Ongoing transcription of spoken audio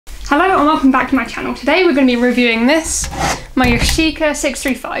Hello and welcome back to my channel. Today we're going to be reviewing this, my Yashica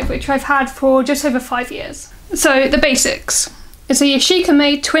 635, which I've had for just over 5 years. So the basics. It's a Yashica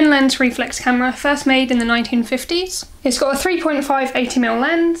made twin lens reflex camera, first made in the 1950s. It's got a 3.5 80mm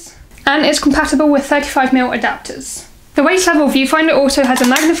lens and it's compatible with 35mm adapters. The waist level viewfinder also has a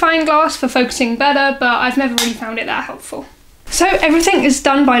magnifying glass for focusing better, but I've never really found it that helpful. So everything is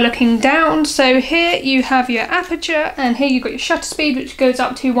done by looking down. So here you have your aperture and here you've got your shutter speed, which goes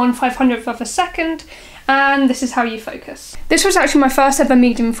up to 1/500th of a second. And this is how you focus. This was actually my first ever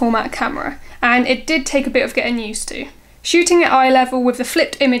medium format camera and it did take a bit of getting used to. Shooting at eye level with the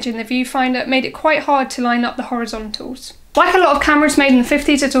flipped image in the viewfinder made it quite hard to line up the horizontals. Like a lot of cameras made in the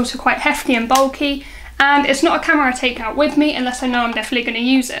 50s, it's also quite hefty and bulky, and it's not a camera I take out with me unless I know I'm definitely going to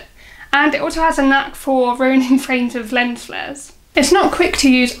use it. And it also has a knack for ruining frames with lens flares. It's not quick to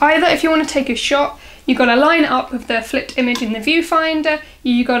use either. If you want to take a shot, you got to line it up with the flipped image in the viewfinder,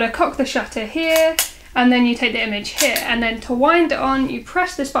 you got to cock the shutter here, and then you take the image here, and then to wind it on, you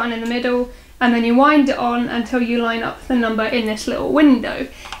press this button in the middle, and then you wind it on until you line up the number in this little window.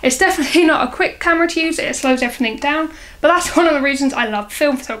 It's definitely not a quick camera to use, it slows everything down, but that's one of the reasons I love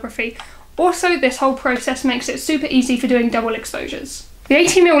film photography. Also, this whole process makes it super easy for doing double exposures. The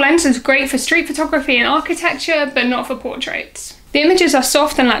 80mm lens is great for street photography and architecture, but not for portraits. The images are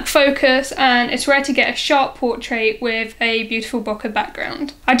soft and lack focus, and it's rare to get a sharp portrait with a beautiful bokeh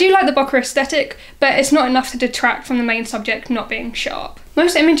background. I do like the bokeh aesthetic, but it's not enough to detract from the main subject not being sharp.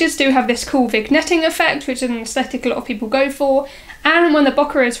 Most images do have this cool vignetting effect, which is an aesthetic a lot of people go for, and when the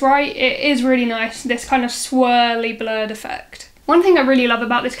bokeh is right, it is really nice, this kind of swirly blurred effect. One thing I really love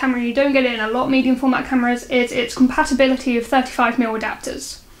about this camera, you don't get it in a lot of medium format cameras, is its compatibility with 35mm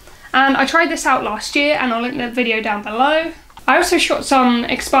adapters. And I tried this out last year, and I'll link the video down below. I also shot some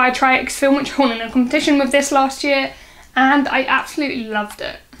expired Tri-X film which won in a competition with this last year, and I absolutely loved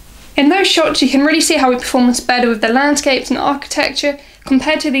it. In those shots you can really see how it performs better with the landscapes and architecture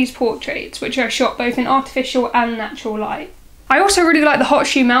compared to these portraits, which are shot both in artificial and natural light. I also really like the hot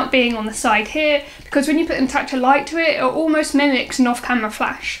shoe mount being on the side here, because when you put and touch a light to it, it almost mimics an off-camera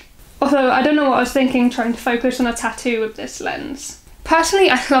flash. Although I don't know what I was thinking trying to focus on a tattoo with this lens. Personally,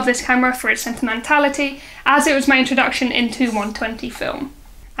 I love this camera for its sentimentality, as it was my introduction into 120 film.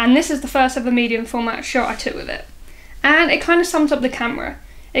 And this is the first ever medium format shot I took with it. And it kind of sums up the camera.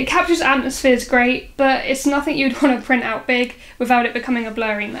 It captures atmospheres great, but it's nothing you'd want to print out big without it becoming a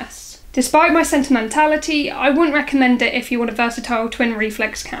blurry mess. Despite my sentimentality, I wouldn't recommend it if you want a versatile twin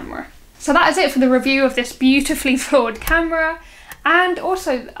reflex camera. So that is it for the review of this beautifully flawed camera. And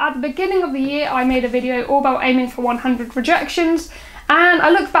also, at the beginning of the year, I made a video all about aiming for 100 rejections. And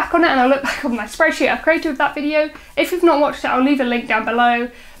I looked back on it and I looked back on my spreadsheet I've created with that video. If you've not watched it, I'll leave a link down below.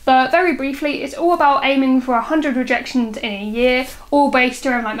 But very briefly, it's all about aiming for 100 rejections in a year, all based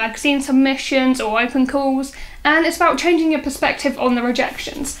around like magazine submissions or open calls. And it's about changing your perspective on the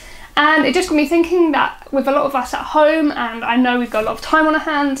rejections. And it just got me thinking that with a lot of us at home, and I know we've got a lot of time on our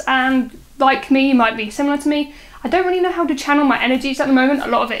hands, and like me, you might be similar to me, I don't really know how to channel my energies at the moment. A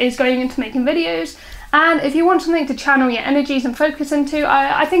lot of it is going into making videos. And if you want something to channel your energies and focus into,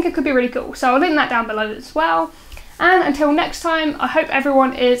 I think it could be really cool. So I'll link that down below as well. And until next time, I hope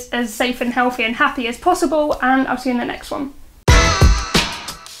everyone is as safe and healthy and happy as possible, and I'll see you in the next one.